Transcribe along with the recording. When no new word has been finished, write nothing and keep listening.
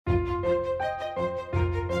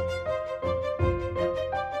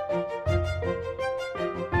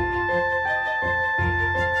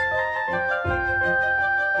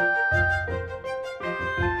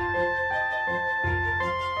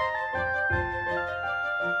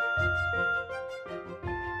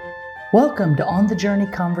Welcome to On the Journey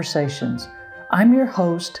Conversations. I'm your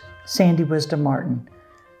host, Sandy Wisdom Martin.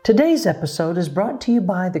 Today's episode is brought to you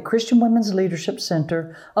by the Christian Women's Leadership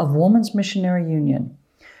Center of Women's Missionary Union.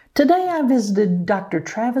 Today I visited Dr.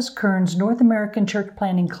 Travis Kern's North American Church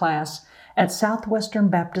Planting class at Southwestern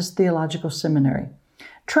Baptist Theological Seminary.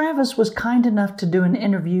 Travis was kind enough to do an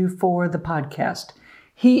interview for the podcast.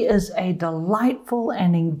 He is a delightful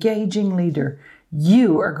and engaging leader.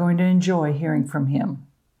 You are going to enjoy hearing from him.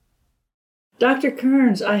 Dr.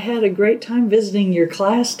 Kearns, I had a great time visiting your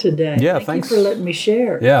class today. Yeah, thanks for letting me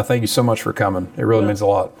share. Yeah, thank you so much for coming. It really means a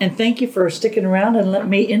lot. And thank you for sticking around and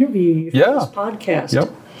letting me interview you for this podcast.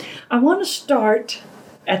 Yep. I want to start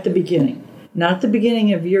at the beginning. Not at the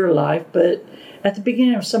beginning of your life, but at the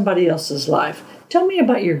beginning of somebody else's life. Tell me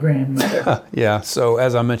about your grandmother. Yeah, so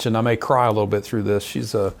as I mentioned, I may cry a little bit through this.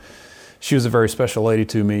 She was a very special lady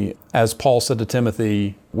to me. As Paul said to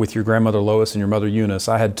Timothy, with your grandmother Lois and your mother Eunice,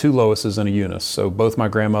 I had two Loises and a Eunice. So both my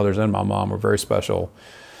grandmothers and my mom were very special.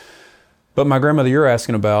 But my grandmother you're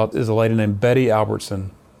asking about is a lady named Betty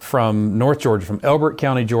Albertson from North Georgia, from Elbert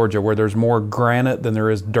County, Georgia, where there's more granite than there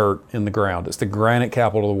is dirt in the ground. It's the granite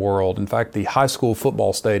capital of the world. In fact, the high school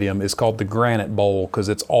football stadium is called the Granite Bowl because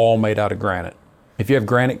it's all made out of granite. If you have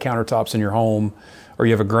granite countertops in your home, or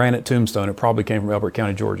you have a granite tombstone, it probably came from Elbert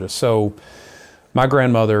County, Georgia. So my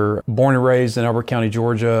grandmother, born and raised in Elbert County,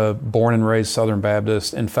 Georgia, born and raised Southern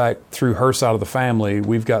Baptist. In fact, through her side of the family,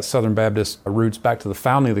 we've got Southern Baptist roots back to the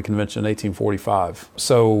founding of the convention in 1845.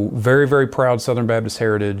 So very, very proud Southern Baptist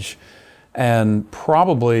heritage, and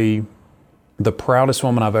probably the proudest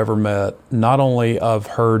woman I've ever met, not only of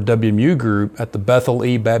her WMU group at the Bethel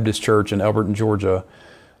E Baptist Church in Elberton, Georgia,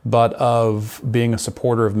 but of being a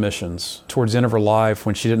supporter of missions. Towards the end of her life,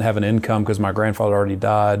 when she didn't have an income because my grandfather already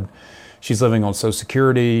died, she's living on Social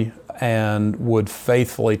Security and would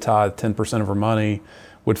faithfully tithe 10% of her money,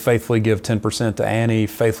 would faithfully give 10% to Annie,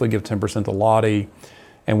 faithfully give 10% to Lottie.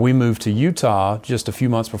 And we moved to Utah just a few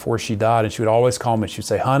months before she died, and she would always call me. She would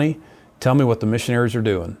say, "Honey, tell me what the missionaries are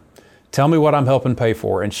doing. Tell me what I'm helping pay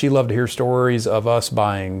for." And she loved to hear stories of us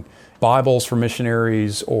buying Bibles for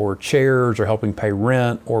missionaries, or chairs, or helping pay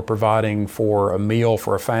rent, or providing for a meal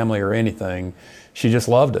for a family or anything. She just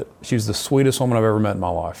loved it. She was the sweetest woman I've ever met in my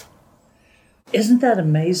life. Isn't that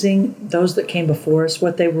amazing? Those that came before us,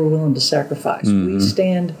 what they were willing to sacrifice. Mm-hmm. We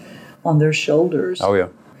stand on their shoulders. Oh, yeah.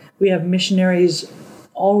 We have missionaries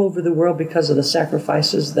all over the world because of the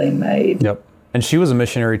sacrifices they made. Yep. And she was a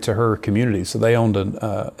missionary to her community. So they owned an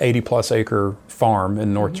 80-plus acre farm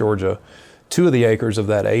in North Georgia. 2 of the acres of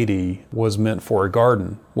that 80 was meant for a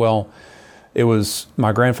garden. Well, it was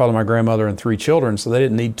my grandfather, my grandmother, and 3 children, so they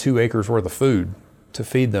didn't need 2 acres worth of food to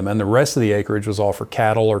feed them. And the rest of the acreage was all for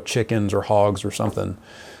cattle or chickens or hogs or something.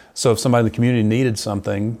 So if somebody in the community needed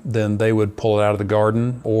something, then they would pull it out of the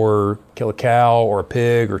garden or kill a cow or a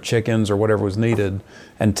pig or chickens or whatever was needed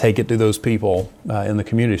and take it to those people in the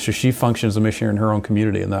community. So she functions as a missionary in her own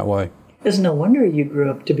community in that way. It's no wonder you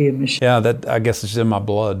grew up to be a missionary. Yeah, that I guess it's in my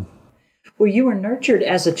blood. Well, you were nurtured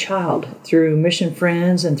as a child through Mission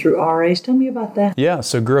Friends and through RAs. Tell me about that. Yeah,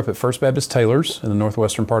 so grew up at First Baptist Taylors in the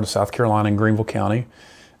northwestern part of South Carolina in Greenville County.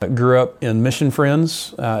 Grew up in Mission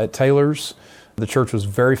Friends at Taylors. The church was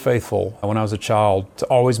very faithful when I was a child to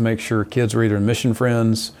always make sure kids were either in Mission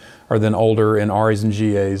Friends or then older in RAs and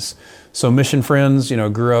GAs. So Mission Friends,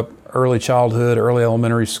 grew up early childhood, early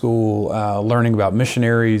elementary school, learning about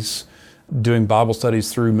missionaries, doing Bible studies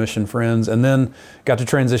through Mission Friends, and then got to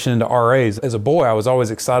transition into RAs. As a boy, I was always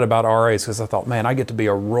excited about RAs because I thought, man, I get to be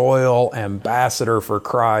a royal ambassador for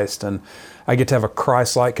Christ, and I get to have a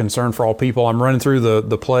Christ-like concern for all people. I'm running through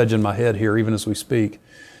the pledge in my head here, even as we speak.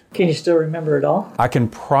 Can you still remember it all? I can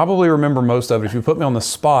probably remember most of it. If you put me on the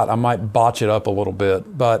spot, I might botch it up a little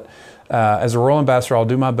bit, but as a royal ambassador, I'll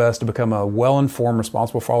do my best to become a well-informed,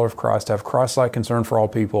 responsible follower of Christ, to have Christ-like concern for all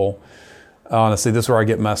people. Honestly, this is where I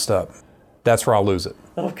get messed up. That's where I'll lose it.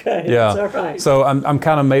 Okay, yeah. That's all right. So I'm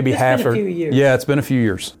kind of maybe half. It's been a few years. Yeah, it's been a few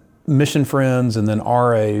years. Mission Friends and then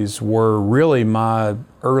RAs were really my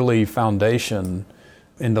early foundation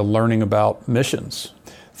into learning about missions.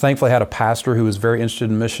 Thankfully, I had a pastor who was very interested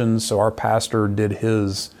in missions, so our pastor did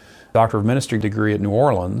his Doctor of Ministry degree at New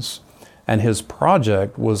Orleans, and his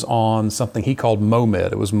project was on something he called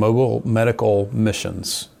MOMED. It was Mobile Medical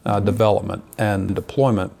Missions Development and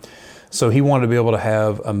Deployment. So he wanted to be able to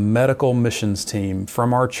have a medical missions team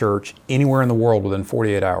from our church anywhere in the world within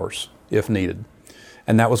 48 hours, if needed.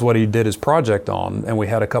 And that was what he did his project on. And we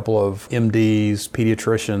had a couple of MDs,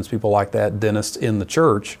 pediatricians, people like that, dentists in the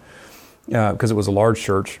church, because it was a large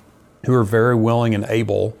church, who were very willing and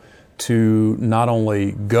able to not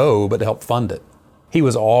only go, but to help fund it. He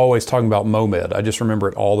was always talking about MOMED. I just remember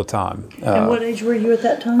it all the time. And what age were you at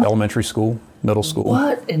that time? Elementary school, middle school.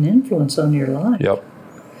 What an influence on your life. Yep.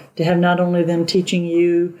 To have not only them teaching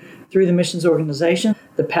you through the missions organization,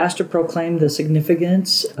 the pastor proclaimed the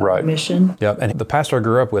significance of mission. Yep. And the pastor I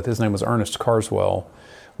grew up with, his name was Ernest Carswell.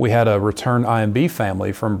 We had a returned IMB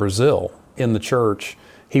family from Brazil in the church.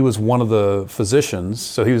 He was one of the physicians,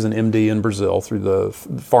 so he was an MD in Brazil through the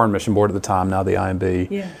Foreign Mission Board at the time, now the IMB.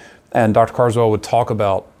 Yeah. And Dr. Carswell would talk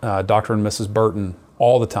about Dr. and Mrs. Burton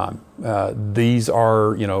all the time. These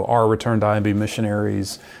are, our returned IMB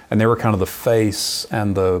missionaries, and they were kind of the face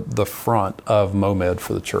and the front of MOMED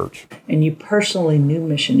for the church. And you personally knew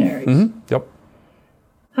missionaries. Mm-hmm. Yep.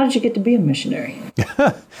 How did you get to be a missionary?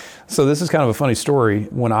 So this is kind of a funny story.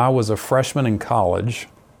 When I was a freshman in college,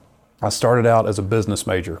 I started out as a business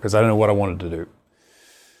major because I didn't know what I wanted to do.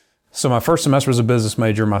 So my first semester was a business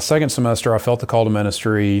major. My second semester, I felt the call to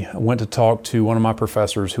ministry. I went to talk to one of my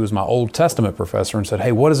professors who was my Old Testament professor and said,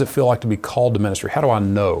 hey, what does it feel like to be called to ministry? How do I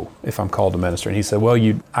know if I'm called to ministry? And he said, well,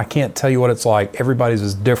 I can't tell you what it's like. Everybody's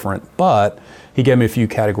is different. But he gave me a few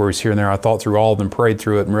categories here and there. I thought through all of them, prayed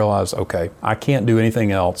through it, and realized, okay, I can't do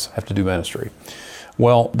anything else. I have to do ministry.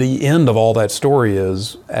 Well, the end of all that story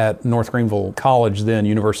is at North Greenville College, then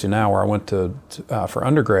University now, where I went to for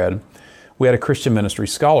undergrad, we had a Christian ministry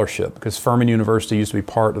scholarship because Furman University used to be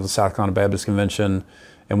part of the South Carolina Baptist Convention.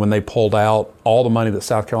 And when they pulled out all the money that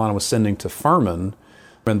South Carolina was sending to Furman,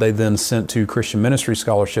 and they then sent to Christian ministry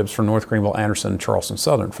scholarships for North Greenville, Anderson, and Charleston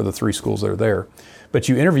Southern for the 3 schools that are there. But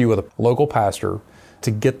you interview with a local pastor to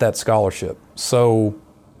get that scholarship. So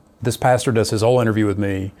this pastor does his whole interview with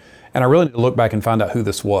me. And I really need to look back and find out who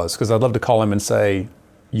this was because I'd love to call him and say,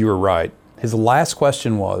 you were right. His last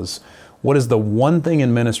question was, what is the one thing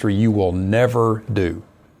in ministry you will never do?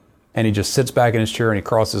 And he just sits back in his chair and he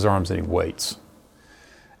crosses his arms and he waits.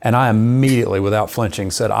 And I immediately, without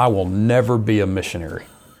flinching, said, I will never be a missionary.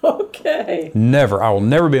 Okay. Never. I will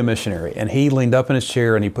never be a missionary. And he leaned up in his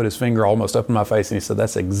chair and he put his finger almost up in my face and he said,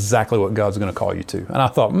 that's exactly what God's going to call you to. And I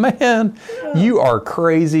thought, man, you are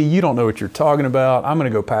crazy. You don't know what you're talking about. I'm going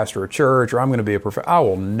to go pastor a church or I'm going to be a professor. I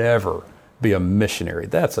will never be a missionary.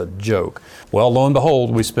 That's a joke. Well, lo and behold,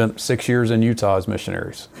 we spent 6 years in Utah as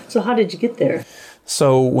missionaries. So how did you get there?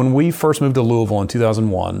 So when we first moved to Louisville in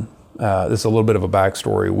 2001, this is a little bit of a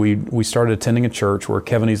backstory. We started attending a church where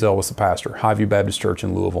Kevin Ezell was the pastor, Highview Baptist Church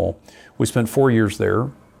in Louisville. We spent 4 years there.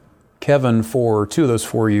 Kevin, for 2 of those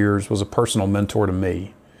 4 years, was a personal mentor to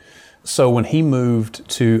me. So when he moved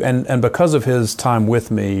to, and because of his time with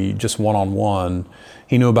me, just one-on-one,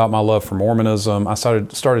 he knew about my love for Mormonism. I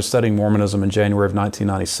started studying Mormonism in January of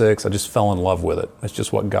 1996. I just fell in love with it. That's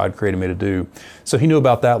just what God created me to do. So he knew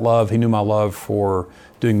about that love. He knew my love for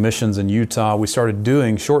doing missions in Utah. We started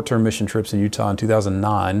doing short-term mission trips in Utah in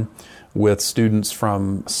 2009 with students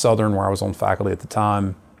from Southern, where I was on faculty at the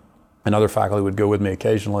time, and other faculty would go with me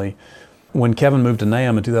occasionally. When Kevin moved to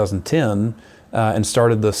NAM in 2010 and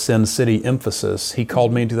started the Sin City emphasis, he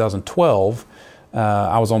called me in 2012.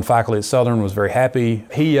 I was on faculty at Southern, was very happy.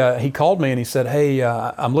 He called me and he said, hey,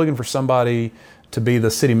 I'm looking for somebody to be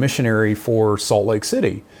the city missionary for Salt Lake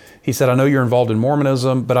City. He said, I know you're involved in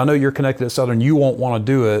Mormonism, but I know you're connected at Southern. You won't want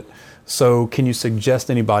to do it. So can you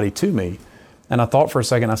suggest anybody to me? And I thought for a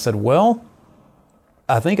second. I said, well,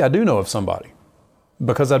 I think I do know of somebody.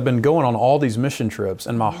 Because I'd been going on all these mission trips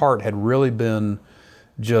and my heart had really been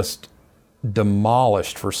just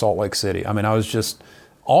demolished for Salt Lake City. I mean, I was just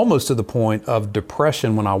almost to the point of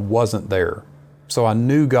depression when I wasn't there. So I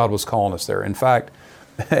knew God was calling us there. In fact,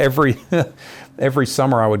 every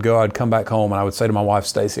summer I would go, I'd come back home and I would say to my wife,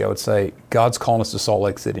 Stacy, I would say, God's calling us to Salt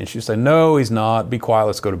Lake City. And she'd say, no, he's not. Be quiet.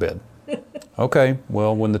 Let's go to bed. Okay,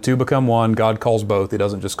 well, when the two become one, God calls both. He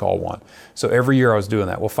doesn't just call one. So every year I was doing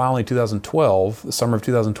that. Well, finally, 2012, the summer of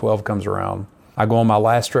 2012 comes around. I go on my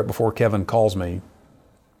last trip before Kevin calls me.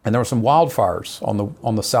 And there were some wildfires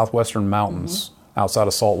on the southwestern mountains outside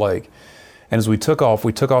of Salt Lake. And as we took off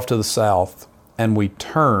to the south and we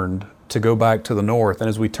turned to go back to the north. And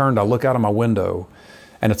as we turned, I look out of my window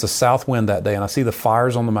and it's a south wind that day and I see the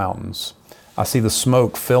fires on the mountains. I see the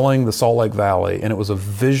smoke filling the Salt Lake Valley, and it was a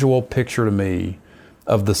visual picture to me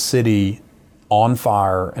of the city on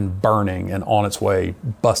fire and burning and on its way,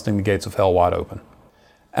 busting the gates of hell wide open.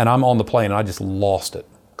 And I'm on the plane and I just lost it,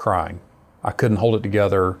 crying. I couldn't hold it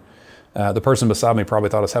together. The person beside me probably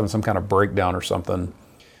thought I was having some kind of breakdown or something.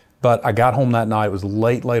 But I got home that night. It was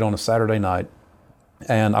late on a Saturday night.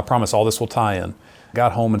 And I promise all this will tie in.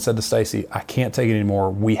 Got home and said to Stacy, I can't take it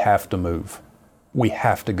anymore. We have to move. We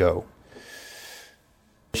have to go.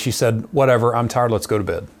 She said, whatever, I'm tired, let's go to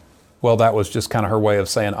bed. Well, that was just kind of her way of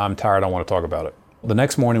saying, I'm tired, I want to talk about it. The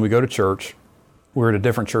next morning we go to church We were at a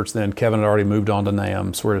different church then. Kevin had already moved on to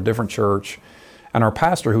NAM, so we're at a different church. And our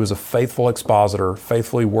pastor, who was a faithful expositor,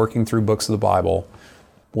 faithfully working through books of the Bible,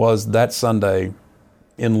 was that Sunday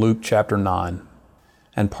in Luke chapter 9.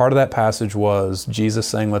 And part of that passage was Jesus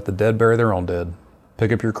saying, "Let the dead bury their own dead.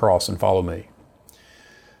 Pick up your cross and follow me."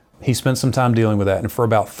 He spent some time dealing with that. And for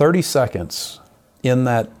about 30 seconds in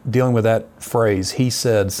that, dealing with that phrase, he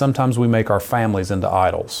said, sometimes we make our families into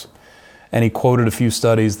idols. And he quoted a few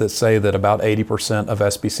studies that say that about 80% of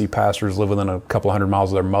SBC pastors live within a couple hundred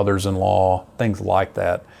miles of their mothers-in-law, things like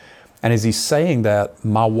that. And as he's saying that,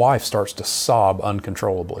 my wife starts to sob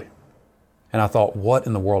uncontrollably. And I thought, what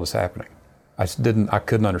in the world is happening? I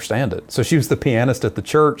couldn't understand it. So she was the pianist at the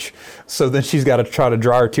church. So then she's got to try to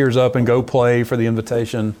dry her tears up and go play for the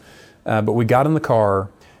invitation. But we got in the car.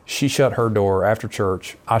 She shut her door after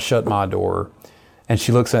church. I shut my door. And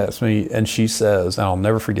she looks at me and she says, and I'll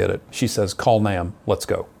never forget it, she says, "Call NAM, let's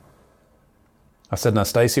go." I said, "Now,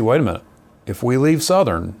 Stacy, wait a minute. If we leave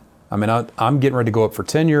Southern, I'm getting ready to go up for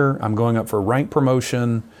tenure. I'm going up for rank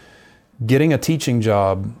promotion. Getting a teaching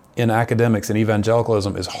job in academics and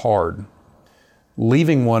evangelicalism is hard.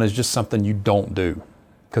 Leaving one is just something you don't do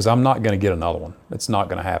because I'm not going to get another one. It's not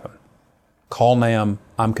going to happen. Call NAM.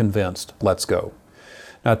 I'm convinced. Let's go."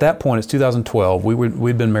 Now, at that point, it's 2012.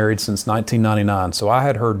 We'd been married since 1999, so I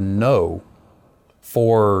had heard no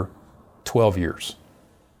for 12 years.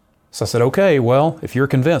 So I said, okay, well, if you're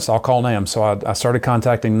convinced, I'll call NAM. So I started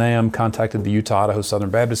contacting NAM, contacted the Utah Idaho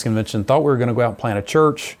Southern Baptist Convention, thought we were going to go out and plant a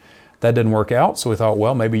church. That didn't work out, so we thought,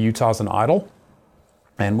 well, maybe Utah's an idol,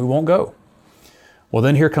 and we won't go. Well,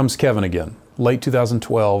 then here comes Kevin again. Late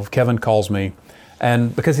 2012, Kevin calls me.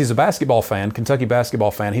 And because he's a basketball fan, Kentucky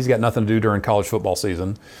basketball fan, he's got nothing to do during college football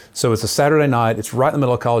season. So it's a Saturday night. It's right in the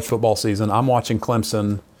middle of college football season. I'm watching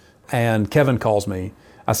Clemson, and Kevin calls me.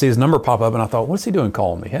 I see his number pop up, and I thought, what's he doing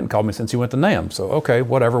calling me? He hadn't called me since he went to NAM. So, okay,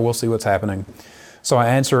 whatever. We'll see what's happening. So I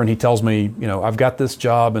answer, and he tells me, I've got this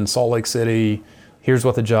job in Salt Lake City. Here's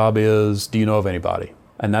what the job is. Do you know of anybody?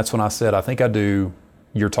 And that's when I said, I think I do.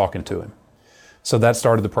 You're talking to him. So that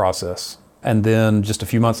started the process. And then just a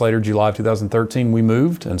few months later, July of 2013, we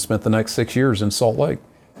moved and spent the next 6 years in Salt Lake.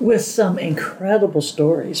 With some incredible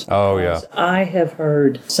stories. Oh, yeah. I have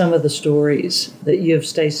heard some of the stories that you,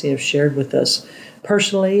 Stacy, have shared with us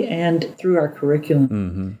personally and through our curriculum.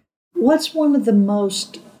 Mm-hmm. What's one of the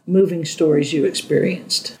most moving stories you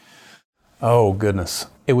experienced? Oh, goodness.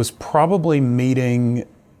 It was probably meeting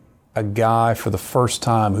a guy for the first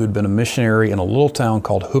time who'd been a missionary in a little town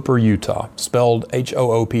called Hooper, Utah, spelled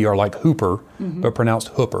H-O-O-P-R, like Hooper, but pronounced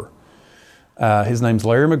Hooper. His name's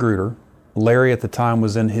Larry Magruder. Larry at the time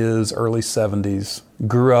was in his early 70s,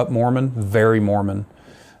 grew up Mormon, very Mormon.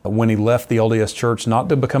 When he left the LDS church, not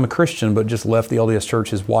to become a Christian, but just left the LDS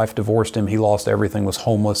church, his wife divorced him, he lost everything, was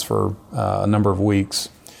homeless for a number of weeks.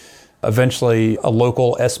 Eventually, a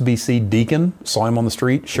local SBC deacon saw him on the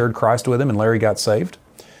street, shared Christ with him, and Larry got saved.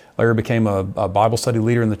 Larry became a Bible study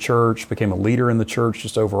leader in the church, became a leader in the church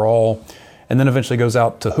just overall, and then eventually goes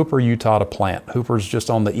out to Hooper, Utah to plant. Hooper's just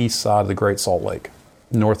on the east side of the Great Salt Lake,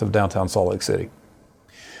 north of downtown Salt Lake City.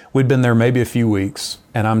 We'd been there maybe a few weeks,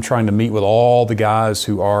 and I'm trying to meet with all the guys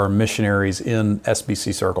who are missionaries in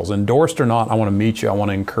SBC circles. Endorsed or not, I want to meet you, I want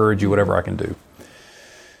to encourage you, whatever I can do.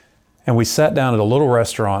 And we sat down at a little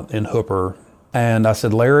restaurant in Hooper, and I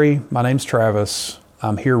said, Larry, my name's Travis.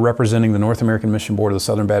 I'm here representing the North American Mission Board of the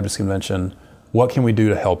Southern Baptist Convention. What can we do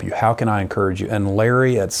to help you? How can I encourage you? And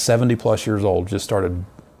Larry, at 70 plus years old, just started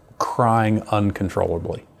crying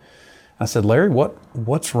uncontrollably. I said, Larry,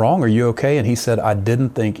 what's wrong? Are you okay? And he said, I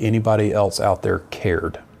didn't think anybody else out there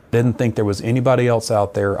cared. Didn't think there was anybody else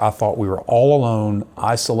out there. I thought we were all alone,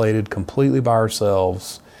 isolated, completely by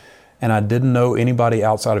ourselves. And I didn't know anybody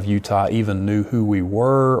outside of Utah even knew who we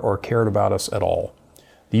were or cared about us at all.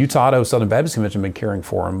 The Utah Idaho Southern Baptist Convention had been caring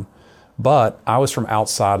for him, but I was from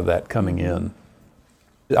outside of that coming in.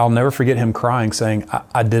 I'll never forget him crying, saying,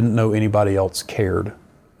 I didn't know anybody else cared.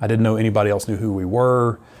 I didn't know anybody else knew who we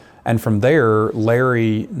were. And from there,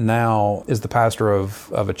 Larry now is the pastor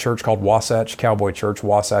of a church called Wasatch Cowboy Church.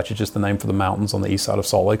 Wasatch is just the name for the mountains on the east side of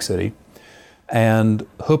Salt Lake City. And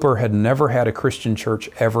Hooper had never had a Christian church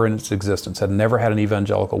ever in its existence, had never had an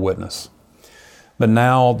evangelical witness. But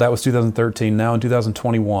now, that was 2013, now in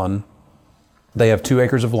 2021, they have 2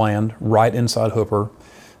 acres of land right inside Hooper.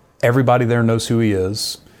 Everybody there knows who he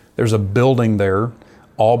is. There's a building there,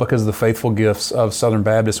 all because of the faithful gifts of Southern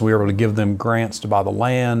Baptists. We were able to give them grants to buy the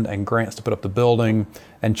land and grants to put up the building,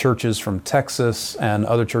 and churches from Texas and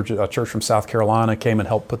other churches, a church from South Carolina came and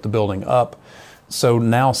helped put the building up. So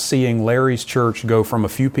now seeing Larry's church go from a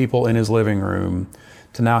few people in his living room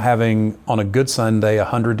to now having, on a good Sunday,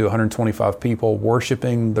 100 to 125 people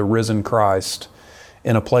worshiping the risen Christ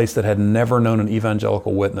in a place that had never known an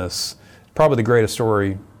evangelical witness. Probably the greatest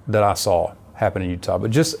story that I saw happen in Utah.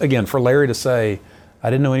 But just, again, for Larry to say, I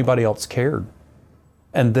didn't know anybody else cared.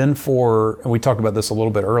 And then and we talked about this a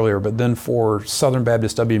little bit earlier, but then for Southern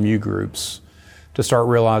Baptist WMU groups to start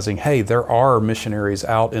realizing, hey, there are missionaries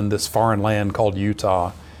out in this foreign land called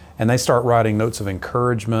Utah, and they start writing notes of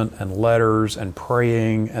encouragement and letters and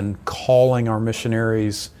praying and calling our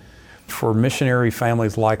missionaries. For missionary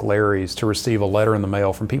families like Larry's to receive a letter in the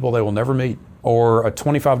mail from people they will never meet, or a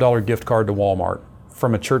 $25 gift card to Walmart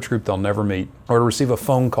from a church group they'll never meet, or to receive a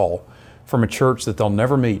phone call from a church that they'll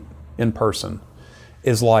never meet in person,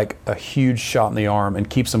 is like a huge shot in the arm and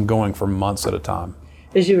keeps them going for months at a time.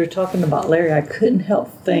 As you were talking about Larry, I couldn't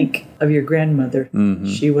help think of your grandmother. Mm-hmm.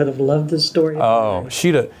 She would have loved this story. Oh, she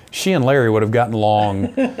and Larry would have gotten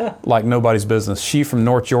along like nobody's business. She from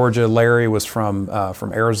North Georgia. Larry was from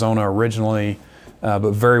Arizona originally,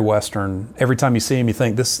 but very Western. Every time you see him, you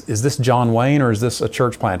think, is this John Wayne or is this a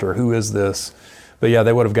church planter? Who is this? But yeah,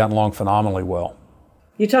 they would have gotten along phenomenally well.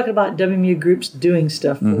 You talk about WMU groups doing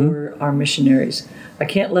stuff for our missionaries. I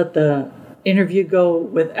can't let the interview go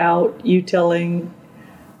without you telling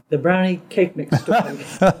the brownie cake mix story.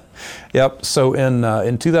 Yep. So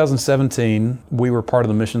in 2017, we were part of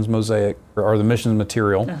the Missions Mosaic, or the Missions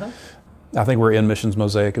Material. Uh-huh. I think we're in Missions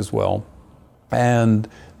Mosaic as well. And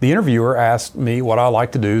the interviewer asked me what I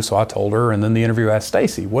like to do, so I told her, and then the interviewer asked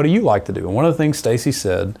Stacy, what do you like to do? And one of the things Stacy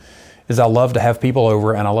said is, I love to have people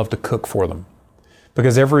over and I love to cook for them.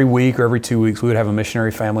 Because every week or every 2 weeks, we would have a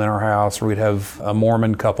missionary family in our house, or we'd have a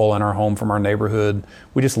Mormon couple in our home from our neighborhood.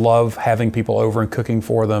 We just love having people over and cooking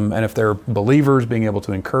for them. And if they're believers, being able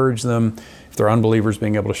to encourage them. If they're unbelievers,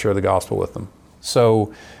 being able to share the gospel with them.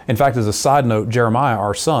 So, in fact, as a side note, Jeremiah,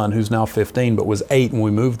 our son, who's now 15 but was 8 when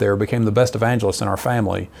we moved there, became the best evangelist in our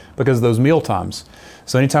family because of those meal times.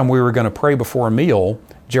 So anytime we were going to pray before a meal,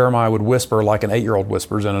 Jeremiah would whisper like an 8-year-old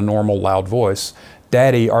whispers in a normal, loud voice,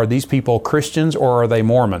 Daddy, are these people Christians or are they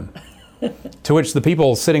Mormon? To which the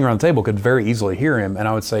people sitting around the table could very easily hear him, and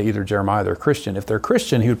I would say either Jeremiah, they're Christian. If they're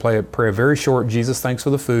Christian, he would pray a very short, Jesus, thanks for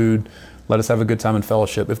the food, let us have a good time in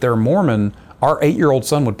fellowship. If they're Mormon, our 8-year-old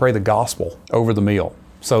son would pray the gospel over the meal.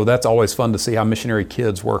 So that's always fun to see how missionary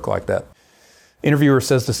kids work like that. Interviewer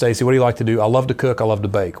says to Stacy, what do you like to do? I love to cook, I love to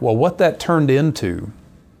bake. Well, what that turned into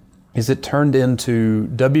is it turned into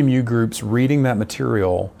WMU groups reading that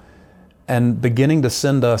material and beginning to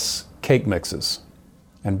send us cake mixes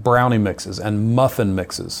and brownie mixes and muffin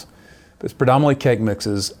mixes. It's predominantly cake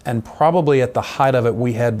mixes, and probably at the height of it,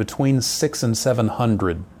 we had between 600 and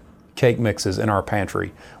 700 cake mixes in our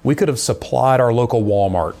pantry. We could have supplied our local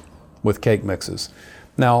Walmart with cake mixes.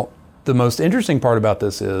 Now, the most interesting part about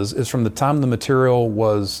this is from the time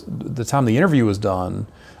the interview was done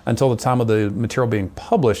until the time of the material being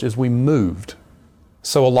published, is we moved.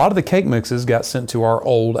 So a lot of the cake mixes got sent to our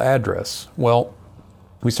old address. Well,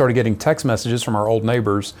 we started getting text messages from our old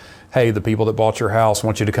neighbors. Hey, the people that bought your house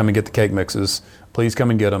want you to come and get the cake mixes. Please come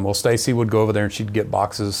and get them. Well, Stacy would go over there and she'd get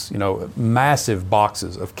boxes, massive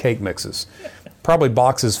boxes of cake mixes. Probably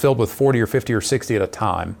boxes filled with 40 or 50 or 60 at a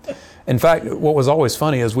time. In fact, what was always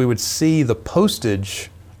funny is we would see the postage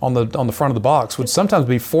on the front of the box would sometimes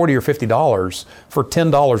be $40 or $50 for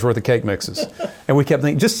 $10 worth of cake mixes. And we kept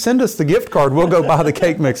thinking, just send us the gift card, we'll go buy the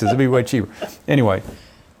cake mixes, it'd be way cheaper. Anyway,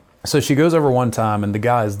 so she goes over one time and the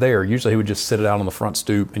guy is there. Usually he would just sit it out on the front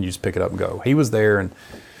stoop and you just pick it up and go. He was there and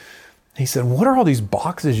he said, what are all these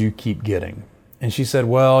boxes you keep getting? And she said,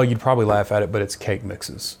 well, you'd probably laugh at it, but it's cake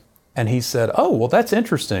mixes. And he said, oh, well, that's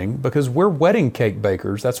interesting because we're wedding cake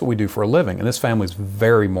bakers. That's what we do for a living. And this family's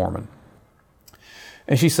very Mormon.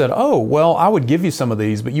 And she said, oh, well, I would give you some of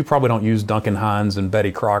these, but you probably don't use Duncan Hines and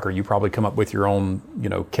Betty Crocker. You probably come up with your own,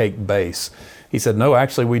 cake base. He said, no,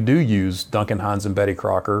 actually, we do use Duncan Hines and Betty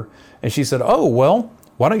Crocker. And she said, oh, well,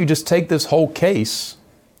 why don't you just take this whole case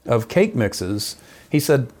of cake mixes? He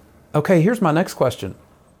said, okay, here's my next question.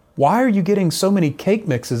 Why are you getting so many cake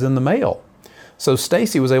mixes in the mail? So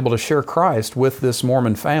Stacy was able to share Christ with this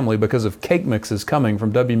Mormon family because of cake mixes coming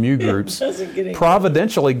from WMU groups,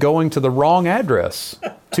 providentially going to the wrong address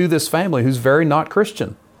to this family who's very not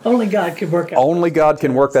Christian. Only God can work out. Only God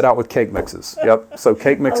can work that out with cake mixes. Yep. So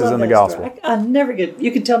cake mixes in the gospel. I never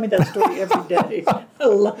you can tell me that story every day. I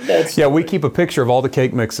love that story. Yeah, we keep a picture of all the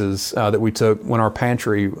cake mixes that we took when our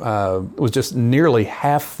pantry was just nearly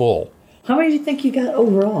half full. How many do you think you got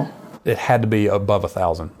overall? It had to be above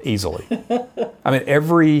 1,000, easily. I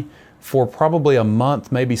mean, for probably a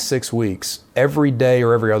month, maybe 6 weeks, every day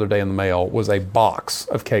or every other day in the mail was a box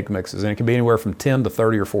of cake mixes. And it could be anywhere from 10 to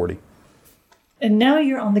 30 or 40. And now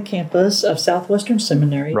you're on the campus of Southwestern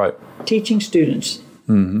Seminary, Right. teaching students.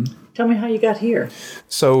 Mm-hmm. Tell me how you got here.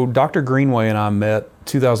 So Dr. Greenway and I met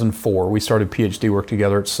 2004. We started PhD work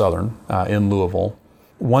together at Southern in Louisville.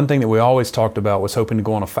 One thing that we always talked about was hoping to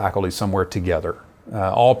go on a faculty somewhere together.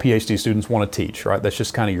 All PhD students want to teach, right? That's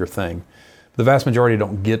just kind of your thing. The vast majority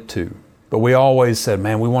don't get to. But we always said,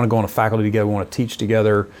 man, we want to go on a faculty together. We want to teach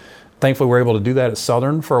together. Thankfully, we were able to do that at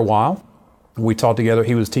Southern for a while. We taught together.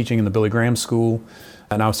 He was teaching in the Billy Graham School,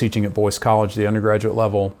 and I was teaching at Boyce College, the undergraduate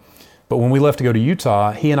level. But when we left to go to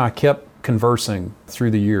Utah, he and I kept conversing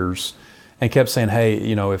through the years and kept saying, hey,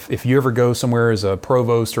 you know, if you ever go somewhere as a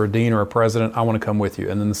provost or a dean or a president, I want to come with you.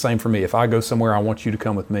 And then the same for me. If I go somewhere, I want you to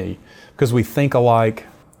come with me. Because we think alike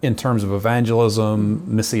in terms of evangelism,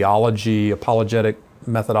 missiology, apologetic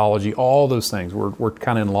methodology, all those things. We're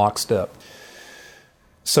kind of in lockstep.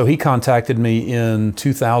 So he contacted me in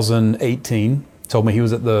 2018, told me he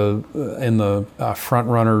was in the front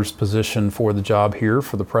runner's position for the job here,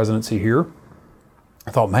 for the presidency here.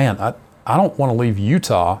 I thought, man, I don't want to leave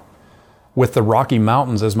Utah with the Rocky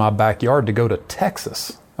Mountains as my backyard to go to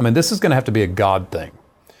Texas. I mean, this is going to have to be a God thing.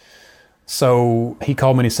 So he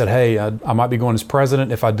called me and he said, hey, I might be going as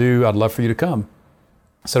president. If I do, I'd love for you to come.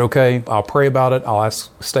 I said, okay, I'll pray about it. I'll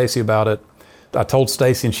ask Stacy about it. I told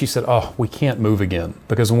Stacy and she said, oh, we can't move again.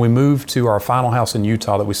 Because when we moved to our final house in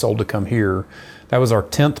Utah that we sold to come here, that was our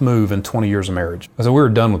 10th move in 20 years of marriage. So we were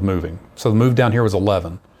done with moving. So the move down here was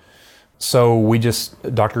 11. So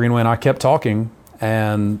Dr. Greenway and I kept talking,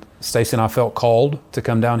 and Stacy and I felt called to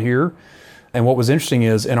come down here. And what was interesting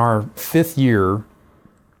is in our 6th year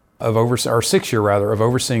of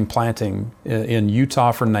overseeing planting in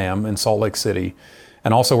Utah for NAM in Salt Lake City,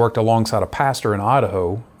 and also worked alongside a pastor in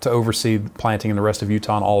Idaho to oversee planting in the rest of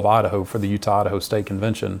Utah and all of Idaho for the Utah-Idaho State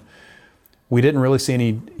Convention. We didn't really see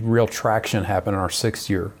any real traction happen in our 6th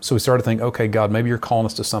year. So we started thinking, okay, God, maybe you're calling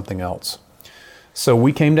us to something else. So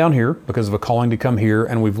we came down here because of a calling to come here,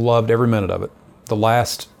 and we've loved every minute of it. The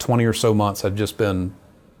last 20 or so months have just been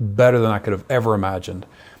better than I could have ever imagined.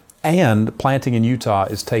 And planting in Utah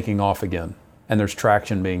is taking off again, and there's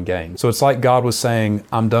traction being gained. So it's like God was saying,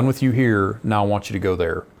 I'm done with you here, now I want you to go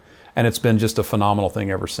there. And it's been just a phenomenal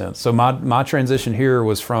thing ever since. So my transition here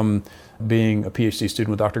was from being a PhD student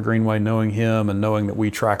with Dr. Greenway, knowing him and knowing that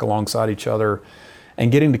we track alongside each other,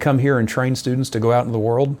 and getting to come here and train students to go out into the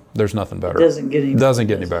world. There's nothing better. It doesn't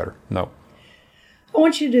get any better. No. I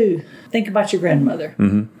want you to think about your grandmother.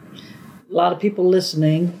 Mm-hmm. A lot of people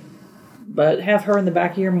listening, but have her in the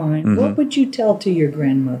back of your mind. Mm-hmm. What would you tell to your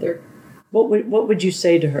grandmother? What would you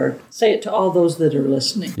say to her? Say it to all those that are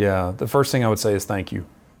listening. Yeah, the first thing I would say is thank you.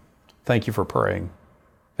 Thank you for praying.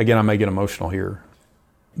 Again, I may get emotional here.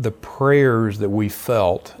 The prayers that we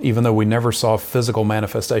felt, even though we never saw physical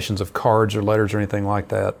manifestations of cards or letters or anything like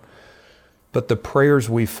that, but the prayers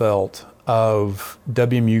we felt of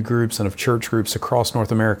WMU groups and of church groups across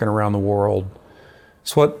North America and around the world,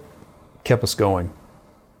 it's what kept us going.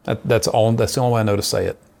 That's the only way I know to say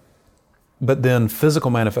it. But then physical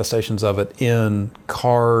manifestations of it in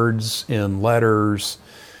cards, in letters.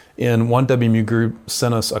 In one WMU group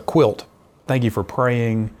sent us a quilt. Thank you for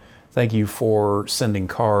praying. Thank you for sending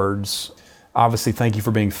cards. Obviously, thank you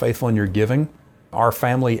for being faithful in your giving. Our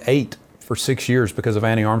family ate for 6 years because of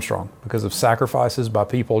Annie Armstrong, because of sacrifices by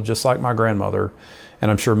people just like my grandmother. And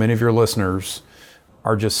I'm sure many of your listeners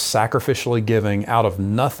are just sacrificially giving out of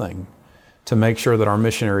nothing to make sure that our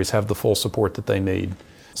missionaries have the full support that they need.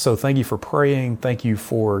 So thank you for praying, thank you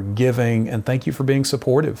for giving, and thank you for being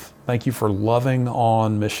supportive. Thank you for loving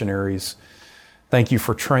on missionaries. Thank you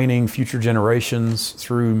for training future generations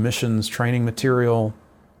through missions training material.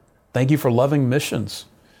 Thank you for loving missions.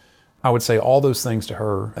 I would say all those things to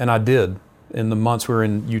her, and I did in the months we were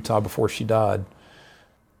in Utah before she died.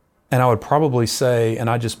 And I would probably say, and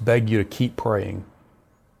I just beg you to keep praying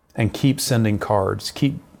and keep sending cards,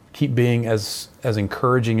 keep being as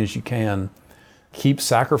encouraging as you can. Keep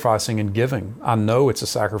sacrificing and giving. I know it's a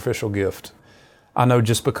sacrificial gift. I know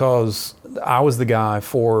just because I was the guy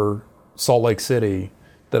for Salt Lake City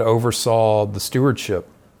that oversaw the stewardship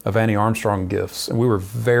of Annie Armstrong gifts, and we were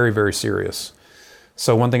very, very serious.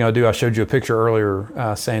 So one thing I do, I showed you a picture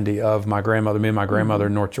earlier, Sandy, of my grandmother, me and my grandmother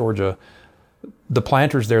in North Georgia. The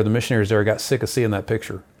planters there, the missionaries there, got sick of seeing that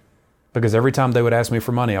picture because every time they would ask me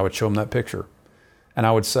for money, I would show them that picture. And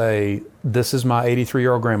I would say, this is my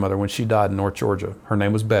 83-year-old grandmother when she died in North Georgia. Her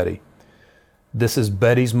name was Betty. This is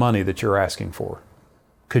Betty's money that you're asking for.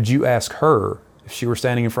 Could you ask her, if she were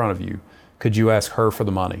standing in front of you, could you ask her for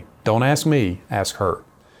the money? Don't ask me, ask her.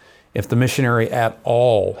 If the missionary at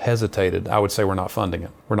all hesitated, I would say we're not funding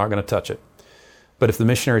it. We're not going to touch it. But if the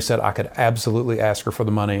missionary said I could absolutely ask her for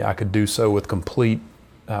the money, I could do so with complete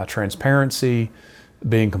transparency,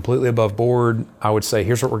 being completely above board. I would say,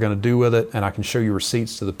 here's what we're going to do with it, and I can show you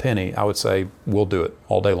receipts to the penny. I would say, we'll do it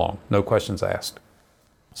all day long, no questions asked.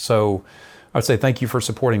 So I would say thank you for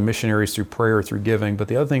supporting missionaries through prayer, through giving. But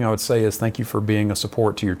the other thing I would say is thank you for being a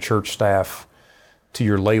support to your church staff, to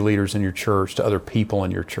your lay leaders in your church, to other people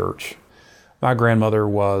in your church. My grandmother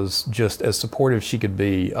was just as supportive as she could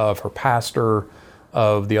be of her pastor,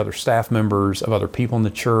 of the other staff members, of other people in the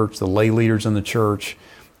church, the lay leaders in the church.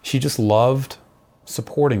 She just loved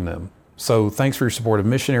supporting them. So thanks for your support of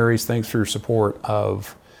missionaries. Thanks for your support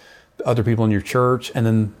of other people in your church. And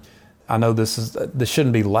then I know this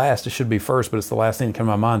shouldn't be last, it should be first, but it's the last thing that came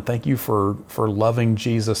to my mind. Thank you for loving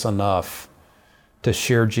Jesus enough to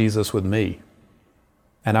share Jesus with me.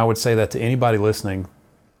 And I would say that to anybody listening.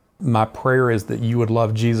 My prayer is that you would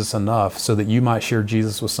love Jesus enough so that you might share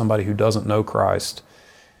Jesus with somebody who doesn't know Christ,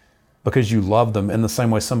 because you love them in the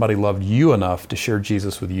same way somebody loved you enough to share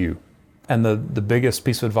Jesus with you. And the biggest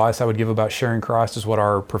piece of advice I would give about sharing Christ is what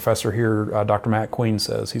our professor here, Dr. Matt Queen,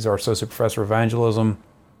 says. He's our associate professor of evangelism.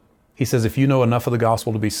 He says, if you know enough of the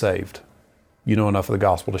gospel to be saved, you know enough of the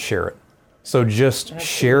gospel to share it. So just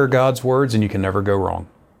share God's words and you can never go wrong.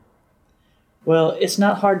 Well, it's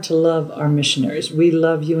not hard to love our missionaries. We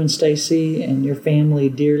love you and Stacy and your family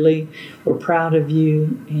dearly. We're proud of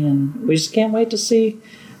you, and we just can't wait to see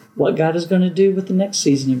what God is going to do with the next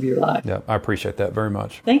season of your life. Yeah, I appreciate that very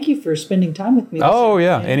much. Thank you for spending time with me. Oh,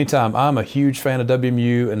 yeah, anytime. I'm a huge fan of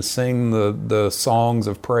WMU and sing the songs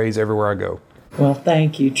of praise everywhere I go. Well,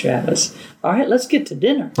 thank you, Travis. All right, let's get to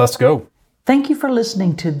dinner. Let's go. Thank you for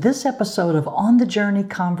listening to this episode of On the Journey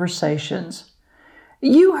Conversations.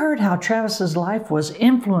 You heard how Travis's life was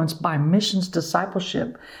influenced by missions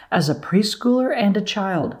discipleship as a preschooler and a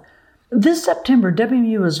child. This September,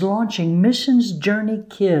 WMU is launching Missions Journey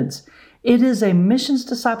Kids. It is a missions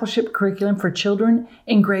discipleship curriculum for children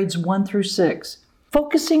in grades 1 through 6,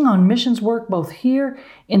 focusing on missions work both here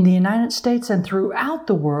in the United States and throughout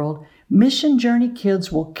the world. Mission Journey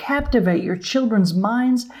Kids will captivate your children's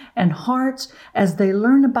minds and hearts as they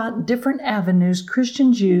learn about different avenues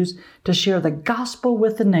Christians use to share the gospel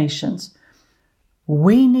with the nations.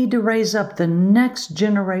 We need to raise up the next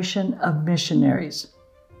generation of missionaries.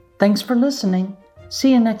 Thanks for listening.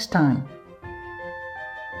 See you next time.